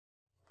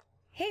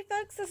Hey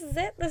folks, this is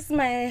it. This is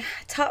my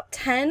top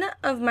 10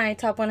 of my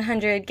top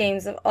 100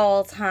 games of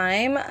all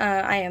time.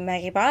 I am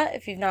Maggibot.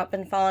 If you've not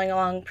been following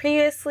along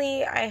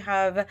previously, I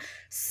have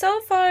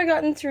so far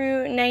gotten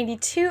through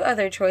 92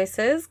 other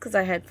choices because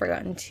I had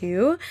forgotten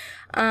two.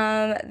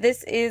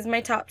 This is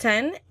my top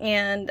 10,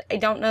 and I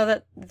don't know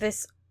that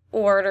this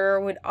order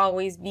would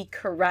always be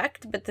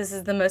correct, but this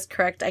is the most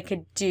correct I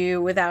could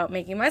do without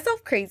making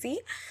myself crazy.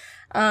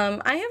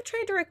 I have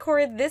tried to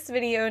record this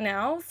video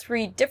now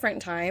 3 different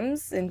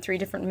times in 3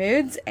 different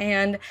moods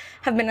and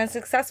have been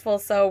unsuccessful,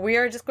 so we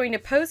are just going to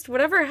post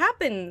whatever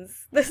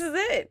happens. This is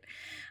it.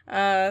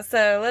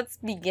 So let's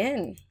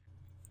begin.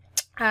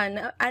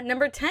 At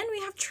number 10 we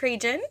have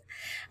Trajan.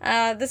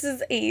 This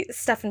is a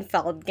Stefan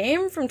Feld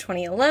game from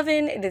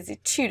 2011. It is a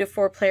 2 to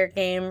 4 player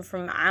game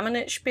from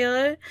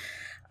Spiele.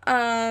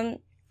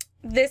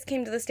 This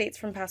came to the States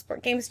from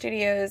Passport Game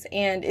Studios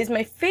and is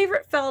my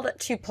favorite Feld at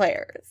 2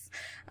 players.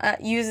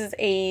 Uses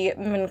a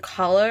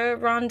Mancala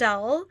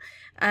rondel,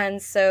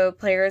 and so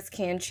players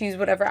can choose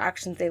whatever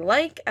actions they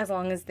like as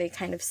long as they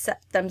kind of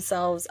set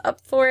themselves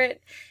up for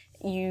it.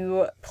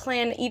 You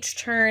plan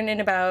each turn in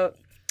about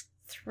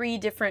 3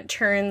 different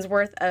turns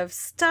worth of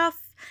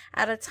stuff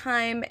at a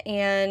time,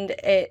 and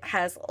it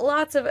has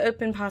lots of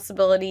open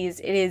possibilities.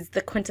 It is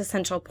the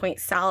quintessential point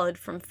salad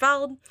from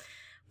Feld,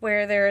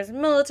 where there's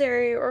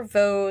military or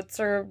votes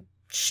or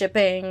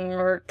shipping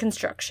or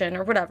construction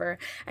or whatever,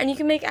 and you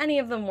can make any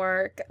of them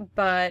work,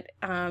 but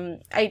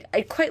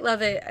I quite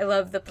love it. I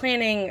love the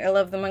planning, I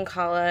love the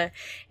Mancala,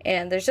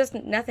 and there's just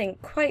nothing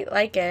quite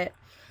like it.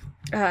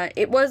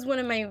 It was one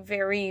of my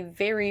very,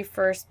 very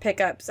first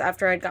pickups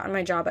after I'd gotten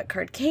my job at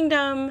Card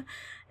Kingdom,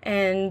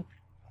 and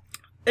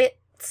it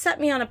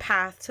set me on a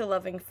path to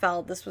loving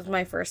Feld. This was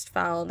my first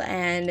Feld,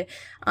 and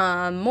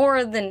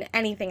more than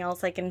anything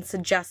else I can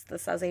suggest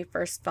this as a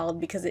first Feld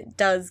because it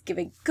does give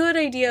a good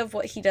idea of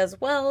what he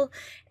does well,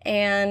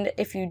 and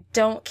if you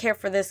don't care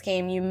for this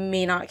game, you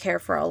may not care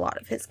for a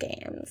lot of his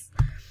games.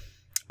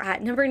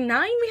 At number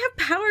 9 we have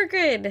Power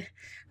Grid.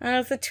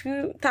 It's a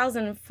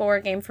 2004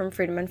 game from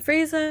Freedom and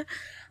Frieza,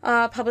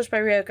 published by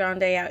Rio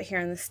Grande out here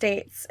in the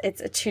States.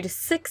 It's a 2 to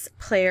 6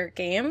 player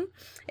game.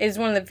 It is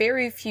one of the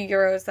very few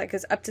Euros that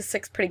goes up to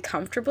 6 pretty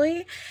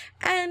comfortably,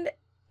 and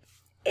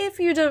if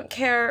you don't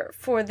care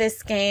for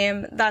this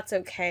game, that's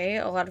okay.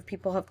 A lot of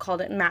people have called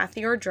it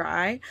mathy or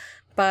dry,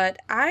 but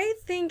I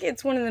think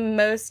it's one of the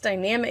most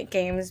dynamic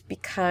games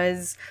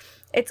because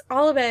it's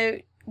all about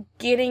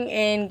getting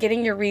in,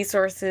 getting your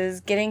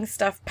resources, getting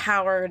stuff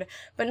powered,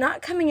 but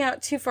not coming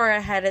out too far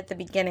ahead at the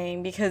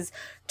beginning because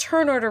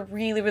turn order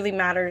really, really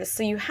matters.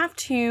 So you have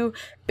to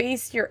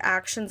base your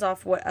actions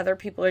off what other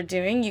people are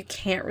doing. You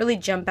can't really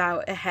jump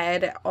out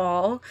ahead at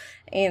all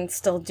and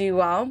still do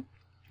well.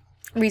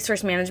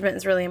 Resource management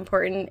is really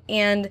important,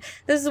 and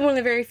this is one of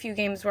the very few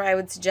games where I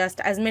would suggest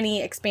as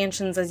many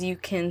expansions as you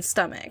can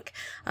stomach.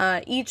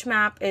 Each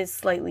map is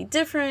slightly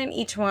different,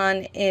 each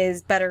one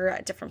is better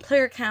at different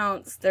player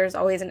counts, there's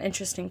always an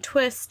interesting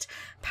twist.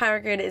 Power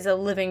Grid is a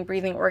living,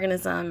 breathing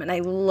organism, and I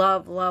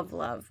love, love,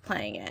 love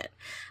playing it.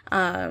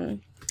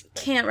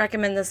 Can't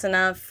recommend this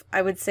enough.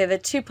 I would say the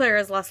 2 player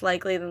is less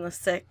likely than the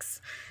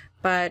 6,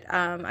 but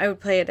I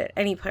would play it at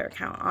any player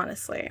count,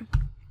 honestly.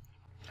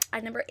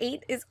 At number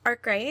 8 is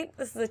Arkwright.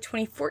 This is a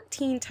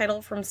 2014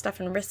 title from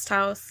Stefan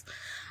Risthaus,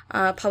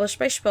 published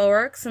by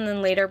Spielworks and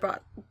then later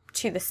brought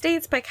to the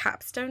States by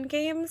Capstone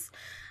Games.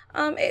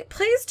 It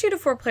plays 2 to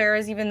 4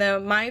 players, even though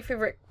my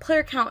favorite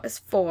player count is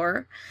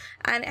 4,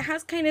 and it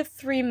has kind of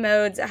 3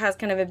 modes. It has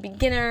kind of a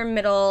beginner,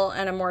 middle,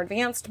 and a more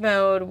advanced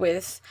mode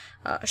with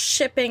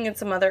shipping and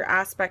some other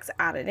aspects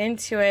added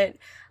into it.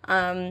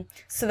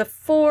 So the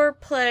 4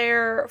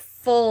 player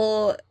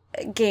full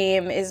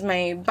game is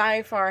my,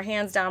 by far,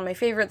 hands down, my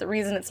favorite. The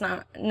reason it's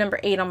not number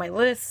 8 on my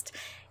list,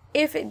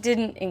 if it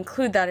didn't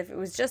include that, if it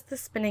was just the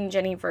Spinning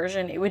Jenny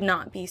version, it would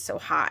not be so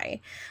high.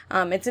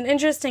 It's an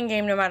interesting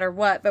game no matter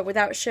what, but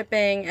without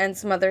shipping and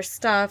some other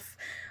stuff,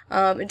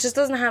 it just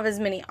doesn't have as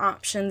many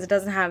options, it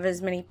doesn't have as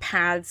many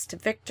paths to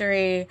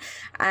victory,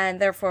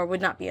 and therefore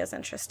would not be as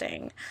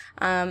interesting.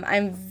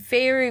 I'm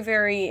very,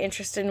 very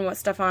interested in what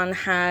Stefan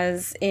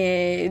has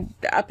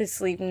up his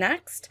sleeve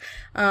next.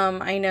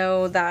 I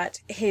know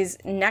that his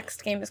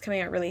next game is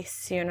coming out really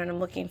soon, and I'm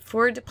looking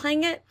forward to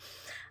playing it.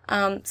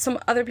 Some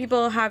other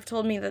people have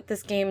told me that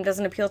this game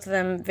doesn't appeal to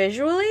them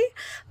visually,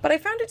 but I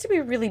found it to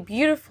be really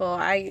beautiful.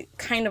 I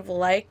kind of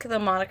like the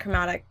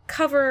monochromatic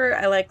cover,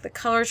 I like the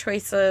color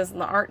choices and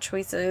the art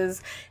choices.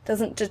 It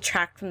doesn't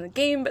detract from the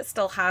game, but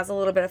still has a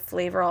little bit of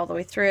flavor all the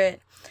way through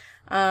it.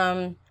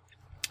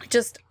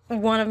 Just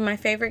one of my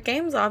favorite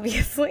games,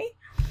 obviously.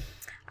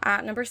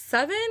 At number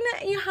 7,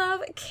 you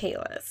have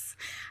Kalis.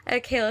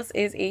 Kalis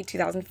is a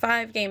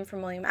 2005 game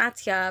from William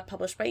Attia,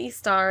 published by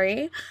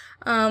Istari.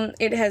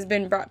 It has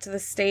been brought to the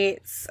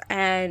States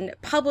and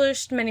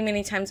published many,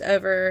 many times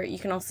over. You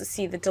can also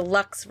see the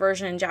deluxe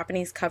version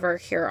Japanese cover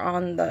here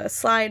on the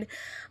slide.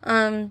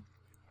 Kalis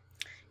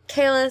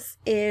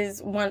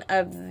is one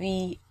of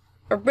the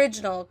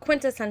original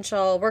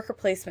quintessential worker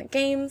placement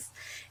games.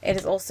 It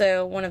is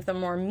also one of the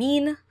more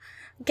mean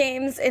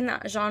games in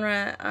that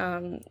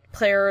genre,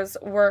 players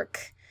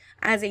work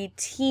as a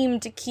team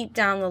to keep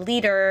down the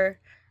leader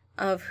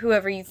of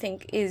whoever you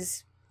think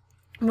is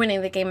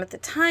winning the game at the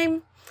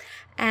time.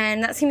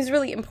 And that seems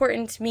really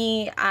important to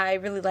me. I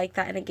really like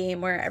that in a game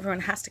where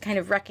everyone has to kind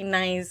of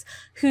recognize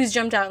who's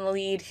jumped out in the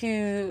lead,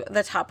 who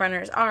the top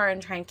runners are,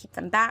 and try and keep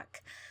them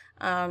back.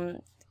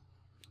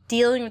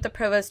 Dealing with the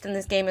provost in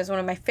this game is one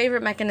of my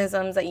favorite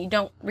mechanisms that you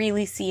don't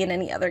really see in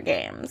any other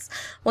games.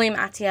 William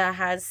Attia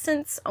has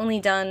since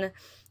only done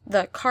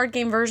the card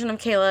game version of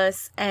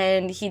Kalis,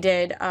 and he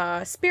did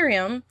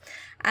Spirium,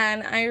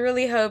 and I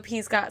really hope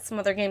he's got some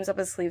other games up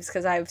his sleeves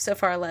because I've so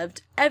far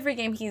loved every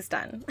game he's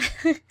done.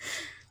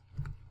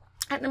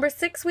 At number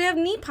 6, we have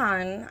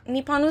Nippon.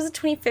 Nippon was a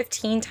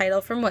 2015 title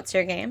from What's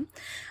Your Game?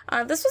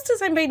 This was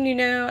designed by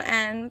Nuno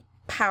and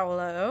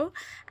Paolo,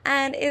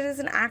 and it is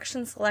an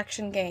action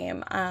selection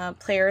game.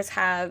 Players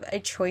have a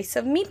choice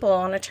of meeple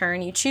on a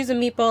turn. You choose a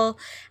meeple,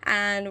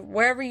 and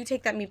wherever you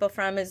take that meeple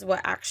from is what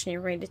action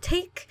you're going to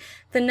take.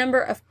 The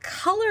number of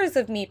colors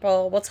of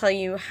meeple will tell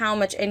you how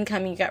much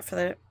income you get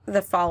for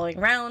the following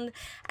round,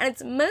 and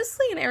it's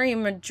mostly an area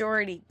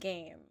majority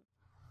game.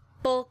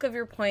 Bulk of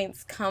your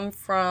points come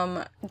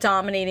from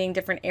dominating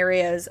different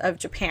areas of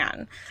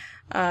Japan.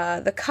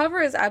 The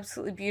cover is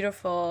absolutely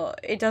beautiful.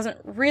 It doesn't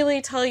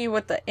really tell you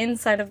what the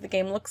inside of the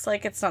game looks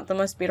like. It's not the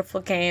most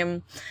beautiful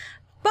game,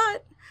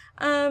 but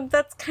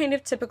that's kind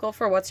of typical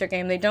for What's Your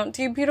Game. They don't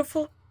do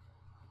beautiful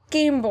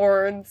game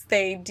boards.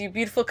 They do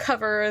beautiful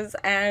covers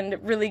and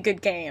really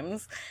good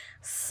games.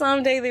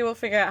 Someday they will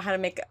figure out how to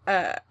make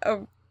a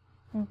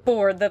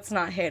board that's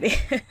not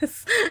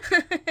hideous.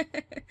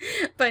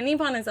 But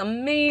Nippon is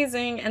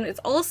amazing, and it's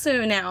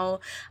also now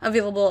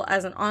available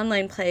as an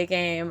online play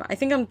game, I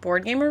think on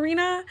Board Game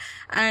Arena,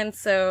 and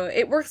so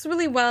it works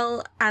really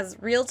well as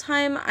real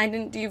time. I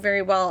didn't do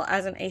very well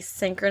as an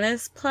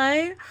asynchronous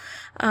play,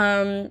 but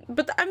I'm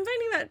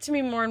finding that to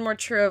be more and more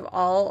true of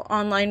all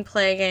online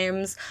play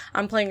games.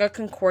 I'm playing a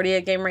Concordia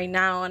game right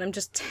now, and I'm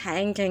just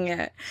tanking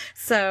it,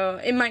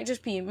 so it might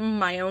just be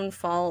my own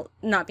fault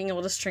not being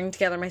able to string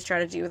together my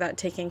strategy without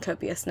taking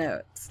copious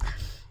notes.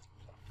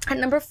 At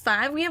number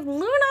 5, we have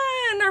Luna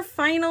in our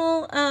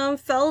final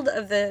Feld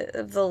of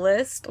the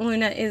list.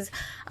 Luna is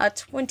a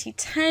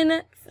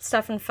 2010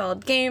 Stefan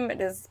Feld game.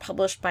 It is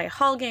published by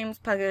Hall Games,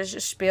 Puggish,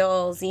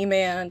 Spiel,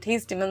 Z-Man,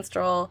 Tasty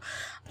Minstrel,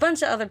 a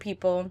bunch of other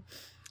people.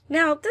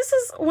 Now, this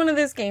is one of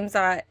those games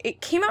that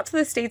it came out to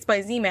the States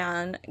by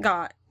Z-Man,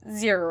 got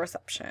 0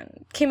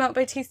 reception. Came out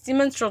by Tasty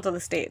Minstrel to the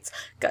States,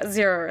 got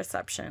 0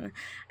 reception.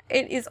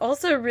 It is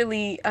also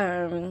really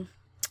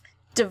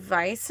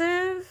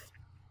divisive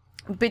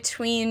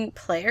between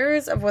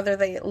players of whether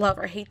they love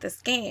or hate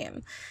this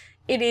game.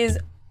 It is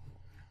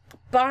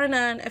bar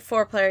none a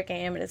 4-player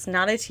game. It is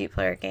not a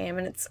 2-player game,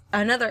 and it's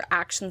another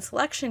action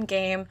selection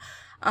game.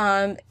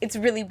 It's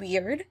really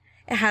weird.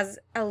 It has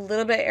a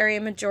little bit area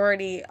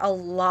majority, a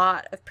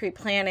lot of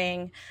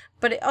pre-planning,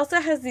 but it also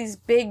has these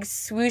big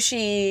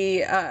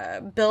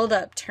swooshy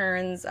build-up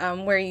turns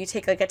where you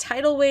take like a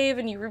tidal wave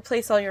and you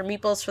replace all your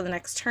meeples for the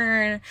next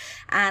turn,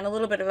 and a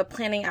little bit of a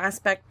planning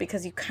aspect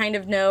because you kind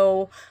of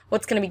know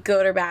what's going to be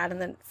good or bad in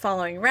the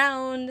following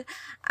round,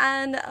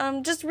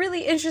 and just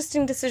really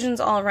interesting decisions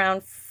all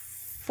around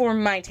for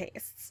my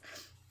tastes.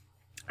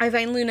 I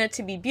find Luna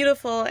to be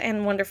beautiful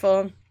and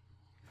wonderful.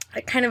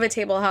 Kind of a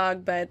table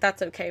hog, but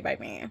that's okay by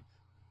me.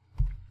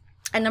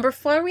 At number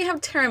 4, we have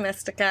Terra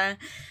Mystica.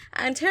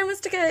 And Terra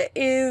Mystica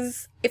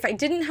is, if I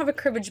didn't have a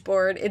cribbage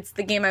board, it's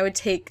the game I would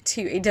take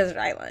to a desert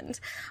island.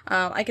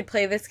 I could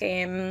play this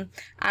game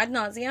ad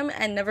nauseum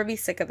and never be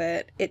sick of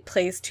it. It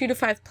plays 2 to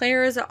 5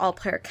 players at all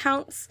player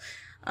counts.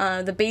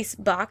 The base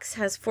box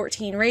has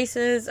 14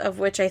 races, of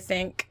which I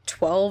think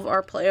 12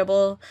 are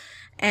playable.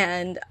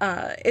 And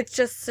it's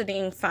just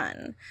sitting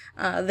fun.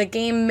 The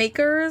game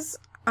makers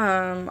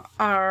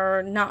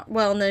are not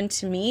well known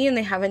to me, and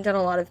they haven't done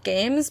a lot of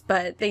games,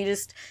 but they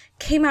just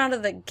came out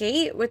of the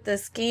gate with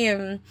this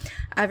game.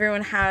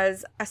 Everyone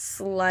has a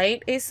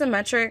slight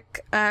asymmetric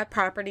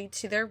property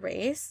to their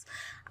race,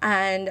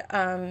 and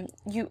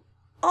you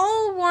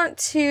all want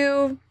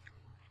to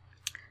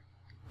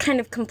kind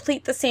of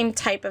complete the same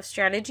type of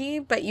strategy,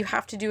 but you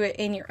have to do it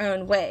in your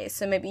own way.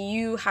 So maybe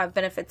you have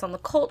benefits on the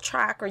cult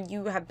track, or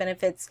you have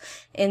benefits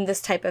in this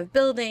type of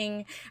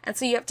building, and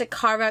so you have to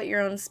carve out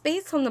your own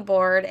space on the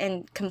board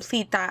and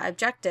complete that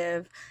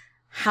objective.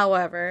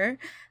 However,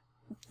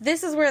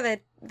 this is where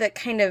the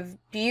kind of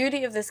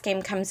beauty of this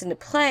game comes into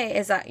play,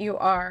 is that you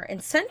are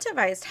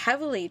incentivized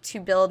heavily to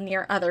build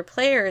near other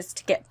players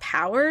to get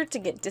power, to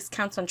get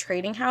discounts on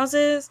trading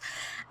houses,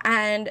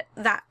 and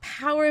that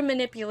power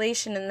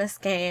manipulation in this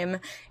game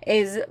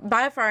is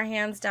by far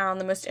hands down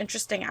the most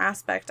interesting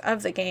aspect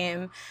of the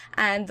game.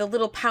 And the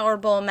little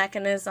Powerball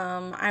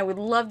mechanism I would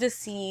love to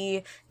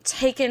see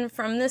taken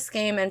from this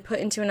game and put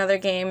into another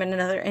game in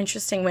another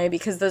interesting way,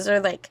 because those are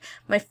like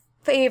my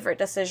favorite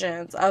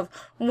decisions of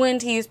when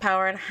to use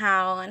power and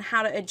how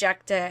to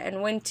eject it,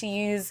 and when to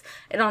use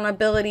it on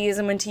abilities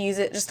and when to use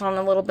it just on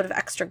a little bit of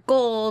extra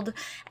gold,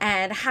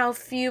 and how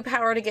few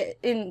power to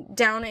get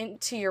down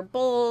into your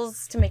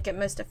bowls to make it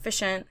most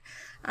efficient.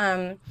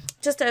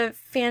 Just a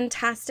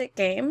fantastic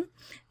game.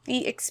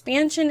 The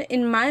expansion,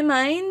 in my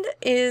mind,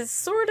 is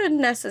sort of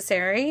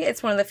necessary.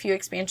 It's one of the few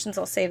expansions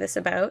I'll say this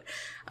about,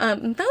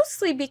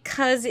 mostly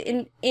because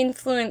it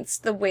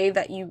influenced the way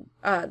that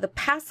the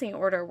passing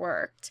order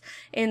worked.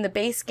 In the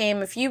base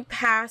game, if you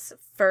pass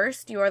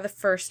first, you are the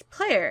first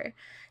player.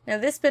 Now,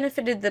 this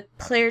benefited the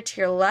player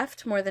to your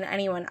left more than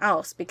anyone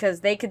else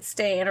because they could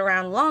stay in a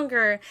round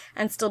longer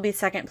and still be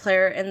second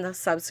player in the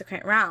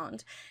subsequent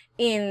round.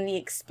 In the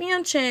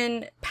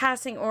expansion,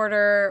 passing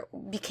order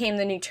became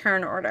the new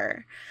turn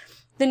order.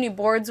 The new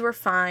boards were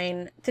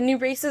fine, the new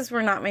races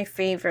were not my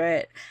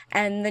favorite,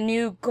 and the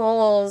new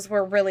goals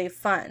were really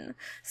fun.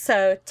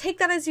 So take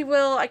that as you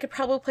will. I could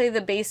probably play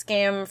the base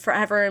game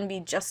forever and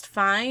be just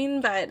fine,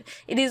 but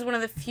it is one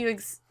of the few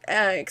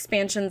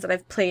expansions that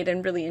I've played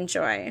and really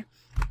enjoy.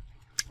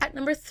 At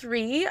number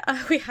 3,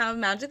 we have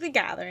Magic the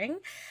Gathering.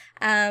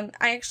 I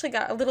actually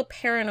got a little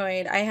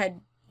paranoid. I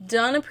had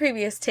done a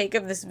previous take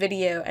of this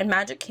video and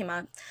Magic came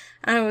up,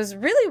 and I was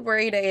really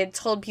worried I had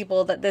told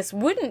people that this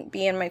wouldn't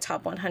be in my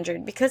top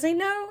 100 because I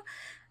know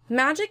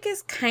Magic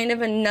is kind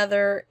of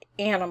another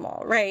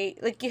animal,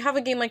 right? Like, you have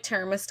a game like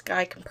Terra Mystica,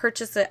 I can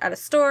purchase it at a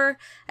store,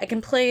 I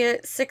can play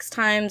it 6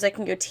 times, I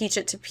can go teach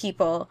it to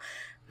people.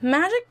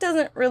 Magic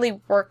doesn't really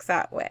work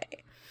that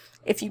way.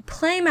 If you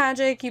play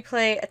Magic, you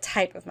play a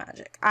type of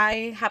Magic.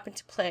 I happen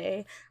to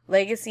play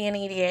Legacy and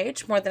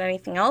EDH more than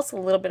anything else, a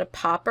little bit of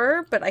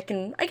Pauper, but I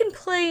can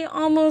play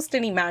almost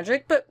any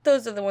Magic, but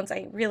those are the ones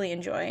I really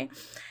enjoy.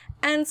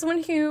 And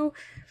someone who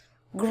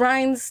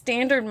grinds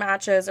standard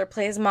matches or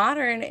plays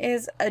Modern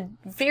is a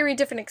very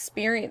different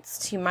experience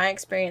to my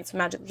experience with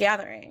Magic the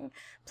Gathering.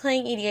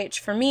 Playing EDH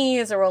for me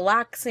is a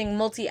relaxing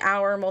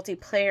multi-hour,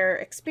 multiplayer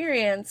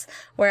experience,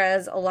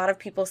 whereas a lot of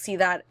people see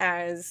that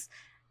as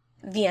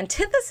the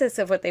antithesis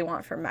of what they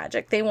want from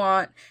Magic. They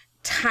want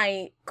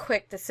tight,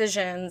 quick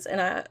decisions in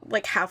a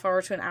half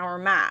hour to an hour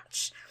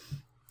match.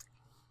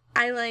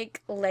 I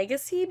like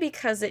Legacy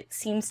because it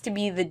seems to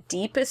be the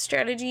deepest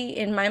strategy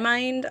in my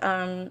mind,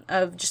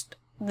 of just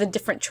the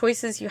different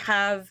choices you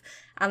have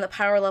and the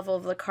power level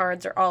of the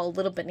cards are all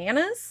little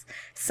bananas.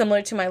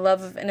 Similar to my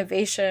love of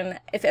innovation,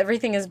 if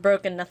everything is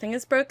broken, nothing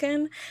is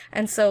broken.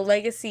 And so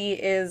Legacy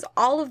is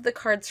all of the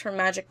cards from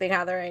Magic the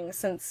Gathering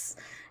since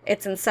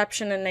its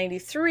inception in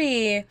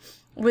 '93,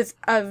 with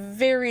a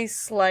very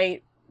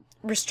slight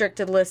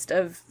restricted list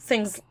of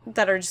things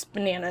that are just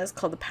bananas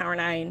called the Power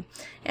 9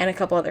 and a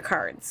couple other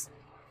cards.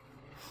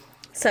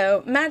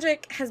 So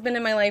Magic has been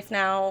in my life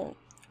now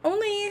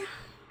only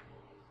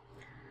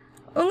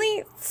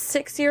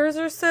 6 years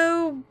or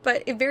so,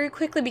 but it very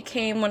quickly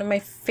became one of my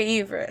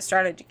favorite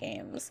strategy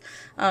games.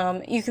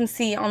 You can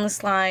see on the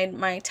slide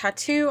my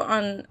tattoo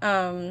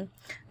on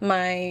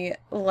my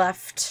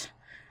left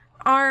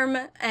arm,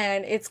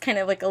 and it's kind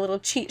of like a little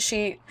cheat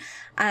sheet,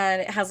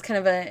 and it has kind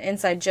of an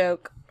inside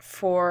joke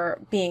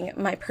for being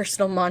my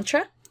personal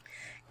mantra,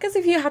 because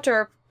if you have to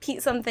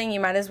repeat something, you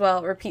might as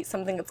well repeat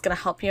something that's going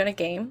to help you in a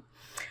game.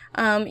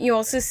 You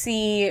also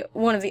see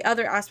one of the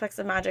other aspects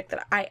of Magic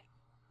that I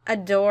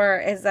adore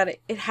is that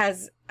it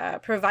has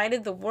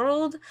provided the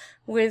world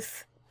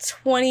with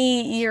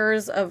 20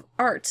 years of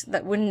art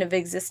that wouldn't have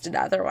existed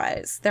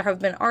otherwise. There have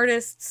been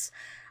artists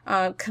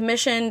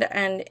commissioned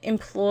and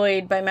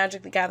employed by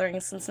Magic the Gathering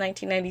since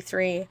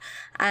 1993,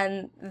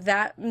 and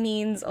that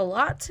means a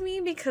lot to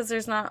me because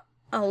there's not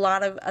a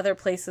lot of other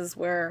places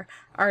where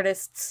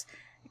artists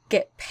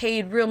get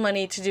paid real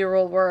money to do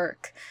real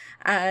work.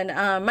 And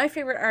my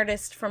favorite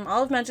artist from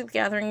all of Magic the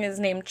Gathering is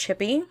named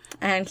Chippy,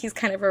 and he's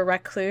kind of a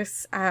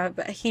recluse,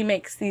 but he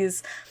makes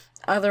these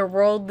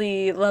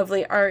otherworldly,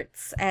 lovely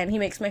arts, and he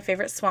makes my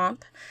favorite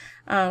swamp,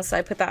 so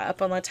I put that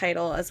up on the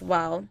title as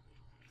well.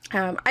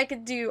 I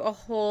could do a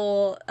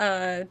whole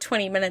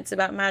 20 minutes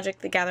about Magic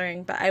the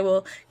Gathering, but I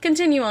will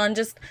continue on.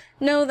 Just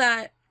know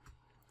that,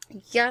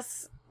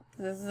 yes,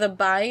 the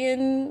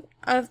buy-in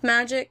of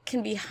Magic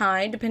can be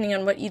high depending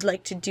on what you'd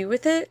like to do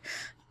with it,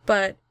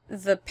 but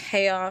the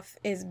payoff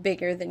is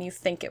bigger than you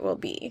think it will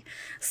be.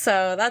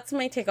 So that's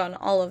my take on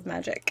all of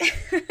Magic.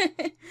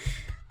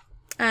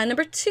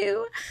 Number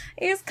 2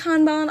 is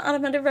Kanban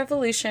Automotive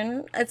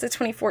Revolution. It's a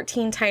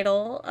 2014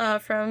 title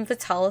from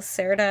Vitalis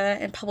Cerda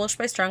and published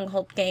by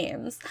Stronghold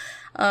Games.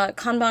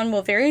 Kanban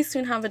will very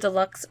soon have a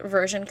deluxe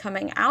version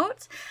coming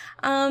out.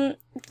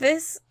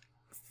 This,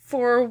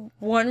 for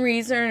one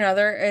reason or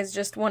another, is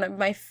just one of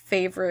my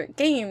favorite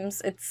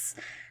games. It's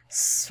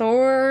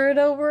sort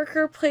of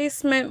worker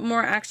placement,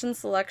 more action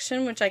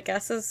selection, which I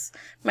guess is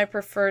my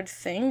preferred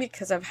thing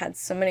because I've had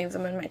so many of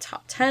them in my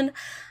top 10.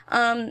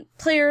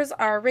 Players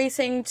are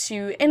racing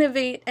to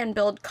innovate and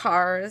build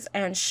cars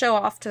and show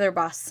off to their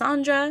boss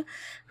Sandra,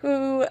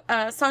 who,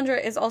 Sandra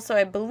is also,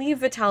 I believe,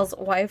 Vitel's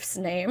wife's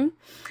name.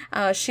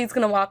 She's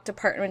going to walk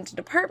department to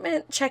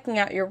department, checking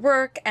out your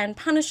work and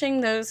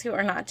punishing those who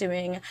are not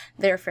doing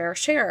their fair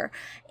share.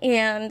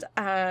 And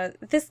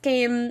this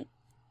game,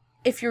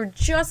 if you're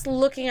just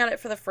looking at it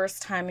for the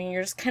first time and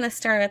you're just kind of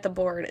staring at the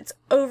board, it's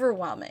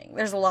overwhelming.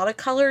 There's a lot of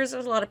colors,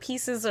 there's a lot of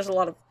pieces, there's a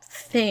lot of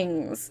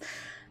things.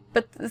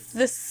 But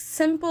the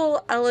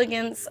simple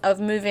elegance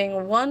of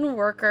moving one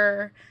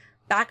worker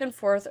back and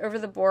forth over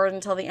the board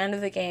until the end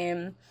of the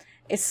game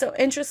is so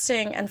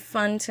interesting and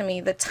fun to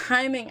me. The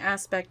timing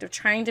aspect of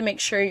trying to make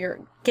sure you're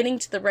getting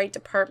to the right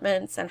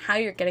departments and how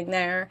you're getting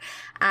there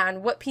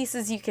and what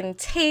pieces you can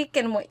take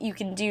and what you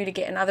can do to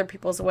get in other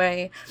people's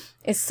way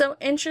is so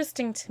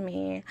interesting to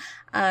me.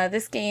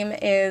 This game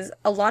is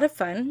a lot of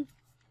fun.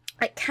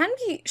 It can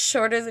be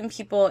shorter than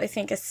people, I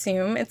think,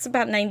 assume. It's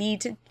about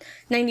 90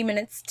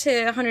 minutes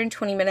to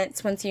 120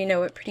 minutes once you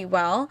know it pretty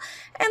well.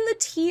 And the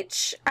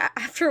teach,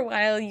 after a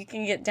while, you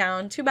can get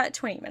down to about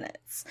 20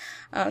 minutes.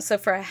 So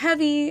for a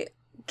heavy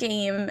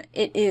game,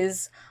 it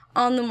is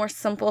on the more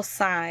simple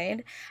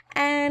side.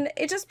 And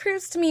it just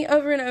proves to me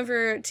over and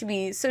over to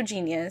be so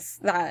genius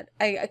that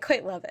I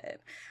quite love it.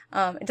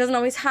 It doesn't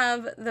always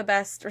have the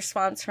best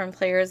response from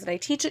players that I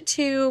teach it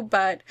to,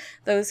 but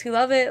those who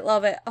love it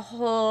a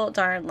whole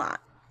darn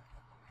lot.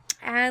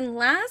 And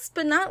last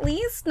but not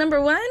least,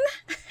 number 1,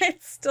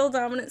 it's still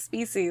Dominant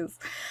Species.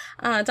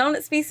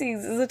 Dominant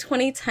Species is a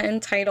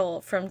 2010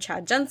 title from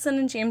Chad Jensen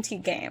and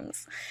GMT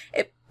Games.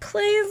 It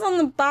plays on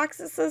the box,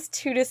 it says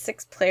 2 to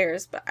 6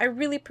 players, but I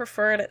really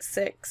prefer it at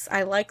 6.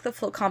 I like the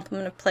full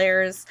complement of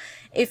players.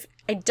 If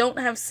I don't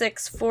have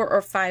 6, 4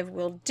 or 5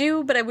 will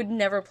do, but I would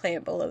never play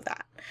it below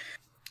that.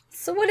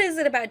 So what is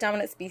it about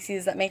Dominant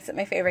Species that makes it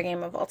my favorite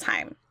game of all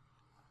time?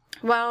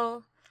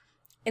 Well,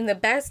 in the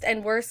best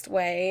and worst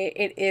way,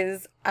 it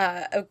is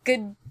a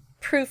good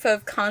proof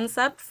of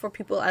concept for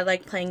people I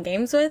like playing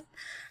games with.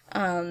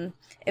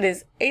 It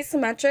is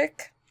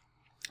asymmetric.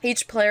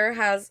 Each player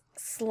has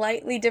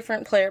slightly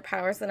different player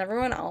powers than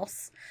everyone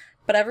else,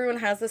 but everyone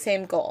has the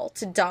same goal,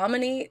 to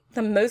dominate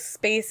the most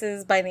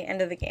spaces by the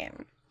end of the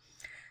game.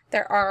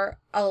 There are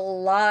a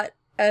lot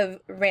of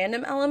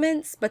random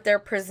elements, but they're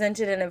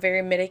presented in a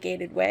very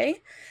mitigated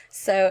way.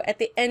 So at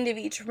the end of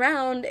each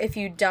round, if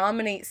you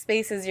dominate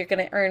spaces, you're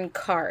going to earn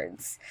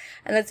cards.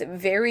 And that's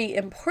very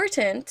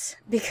important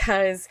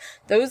because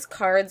those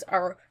cards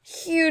are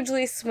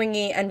hugely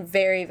swingy and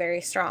very,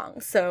 very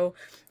strong. So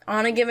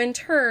on a given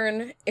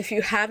turn, if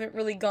you haven't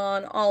really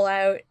gone all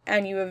out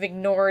and you have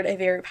ignored a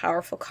very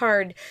powerful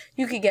card,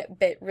 you could get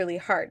bit really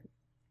hard.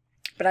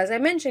 But as I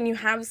mentioned, you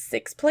have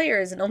 6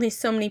 players and only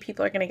so many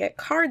people are going to get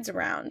cards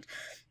around.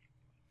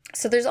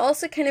 So there's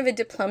also kind of a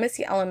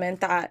diplomacy element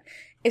that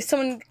if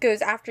someone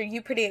goes after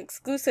you pretty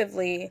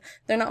exclusively,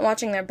 they're not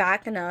watching their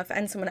back enough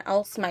and someone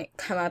else might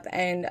come up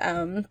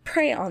and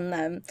prey on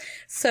them.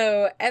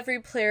 So every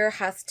player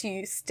has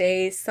to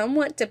stay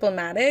somewhat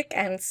diplomatic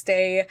and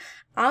stay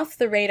off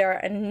the radar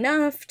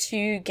enough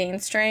to gain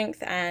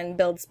strength and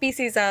build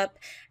species up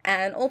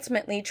and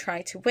ultimately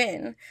try to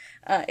win.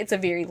 It's a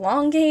very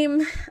long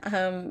game.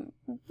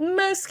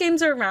 Most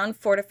games are around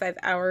 4 to 5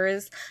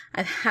 hours.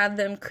 I've had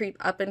them creep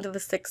up into the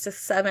 6 to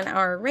 7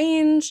 hour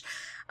range.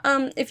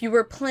 If you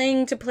were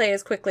playing to play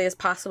as quickly as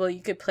possible,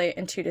 you could play it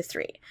in 2 to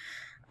 3.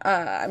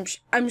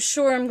 I'm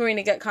sure I'm going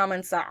to get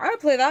comments that I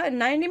play that in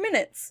 90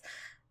 minutes.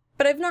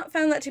 But I've not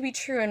found that to be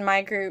true in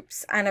my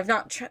groups, and I've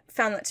not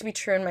found that to be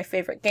true in my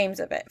favorite games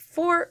of it.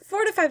 4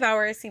 to 5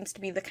 hours seems to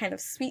be the kind of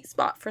sweet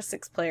spot for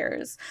 6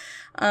 players.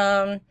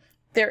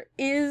 There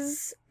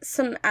is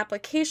some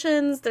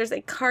applications, there's a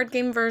card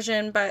game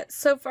version, but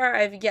so far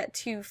I've yet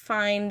to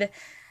find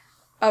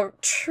a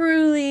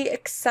truly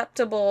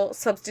acceptable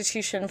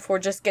substitution for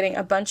just getting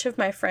a bunch of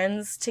my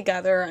friends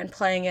together and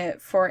playing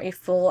it for a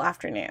full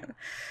afternoon.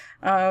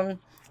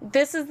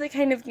 This is the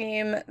kind of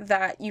game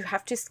that you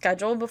have to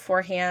schedule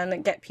beforehand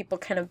and get people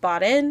kind of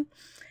bought in,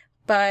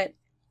 but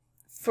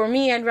for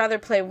me, I'd rather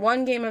play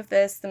one game of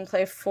this than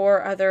play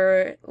 4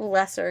 other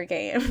lesser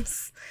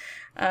games.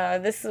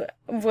 This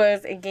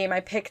was a game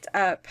I picked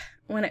up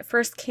when it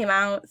first came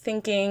out,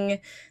 thinking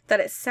that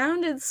it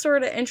sounded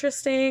sort of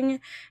interesting.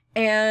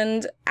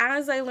 And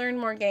as I learned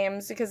more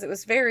games, because it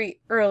was very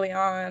early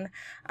on,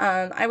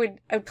 I would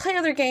play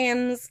other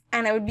games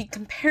and I would be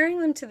comparing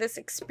them to this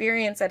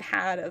experience I'd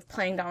had of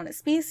playing Dominant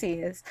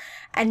Species,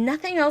 and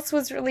nothing else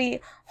was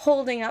really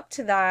holding up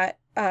to that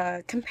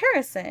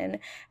comparison.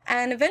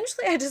 And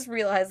eventually I just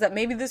realized that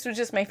maybe this was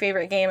just my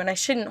favorite game and I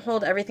shouldn't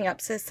hold everything up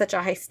to such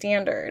a high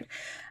standard.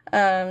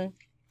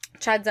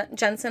 Chad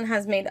Jensen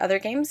has made other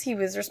games. He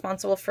was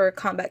responsible for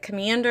Combat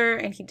Commander,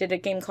 and he did a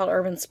game called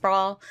Urban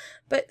Sprawl.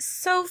 But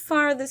so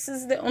far, this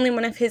is the only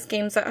one of his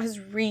games that has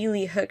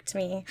really hooked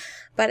me.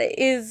 But it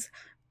is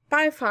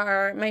by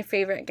far my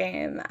favorite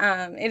game.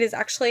 It is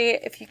actually,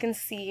 if you can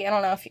see, I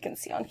don't know if you can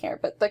see on here,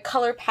 but the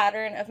color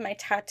pattern of my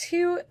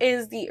tattoo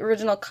is the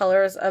original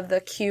colors of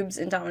the cubes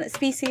in Dominant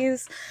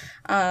Species.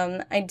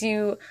 I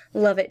do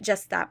love it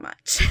just that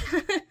much.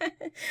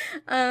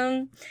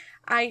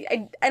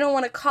 I don't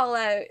want to call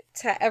out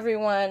to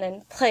everyone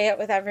and play it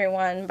with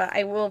everyone, but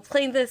I will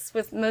play this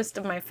with most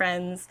of my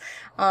friends.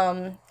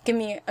 Give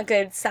me a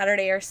good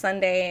Saturday or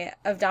Sunday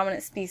of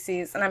Dominant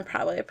Species, and I'm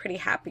probably a pretty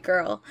happy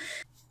girl.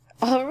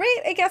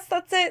 Alright, I guess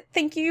that's it.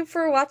 Thank you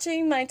for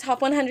watching my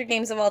top 100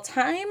 games of all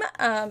time.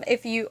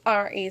 If you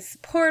are a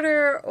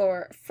supporter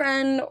or a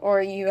friend,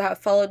 or you have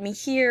followed me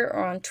here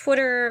or on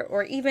Twitter,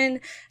 or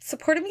even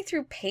supported me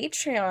through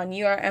Patreon,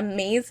 you are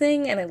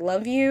amazing and I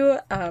love you.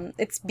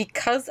 It's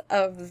because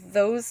of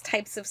those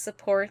types of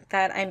support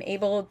that I'm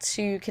able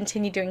to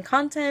continue doing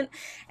content,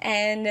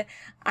 and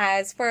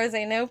as far as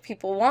I know,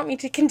 people want me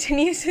to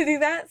continue to do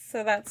that,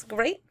 so that's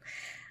great.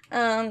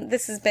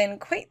 This has been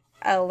quite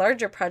a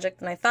larger project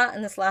than I thought,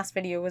 and this last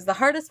video was the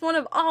hardest one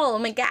of all. Oh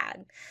my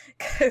god,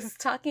 because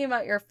talking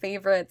about your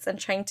favorites and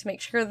trying to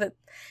make sure that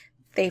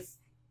they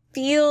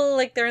feel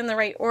like they're in the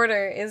right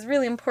order is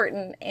really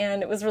important,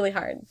 and it was really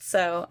hard.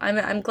 So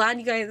I'm glad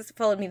you guys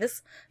followed me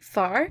this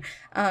far.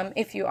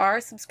 If you are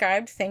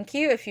subscribed, thank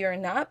you. If you are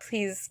not,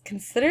 please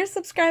consider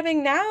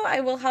subscribing now.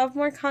 I will have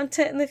more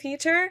content in the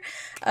future.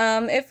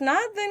 If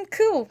not, then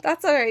cool,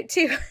 that's alright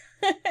too.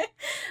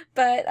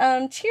 But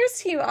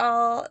cheers to you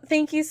all.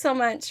 Thank you so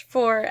much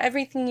for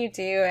everything you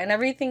do and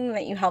everything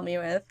that you help me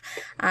with.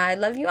 I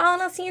love you all,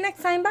 and I'll see you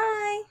next time.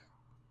 Bye!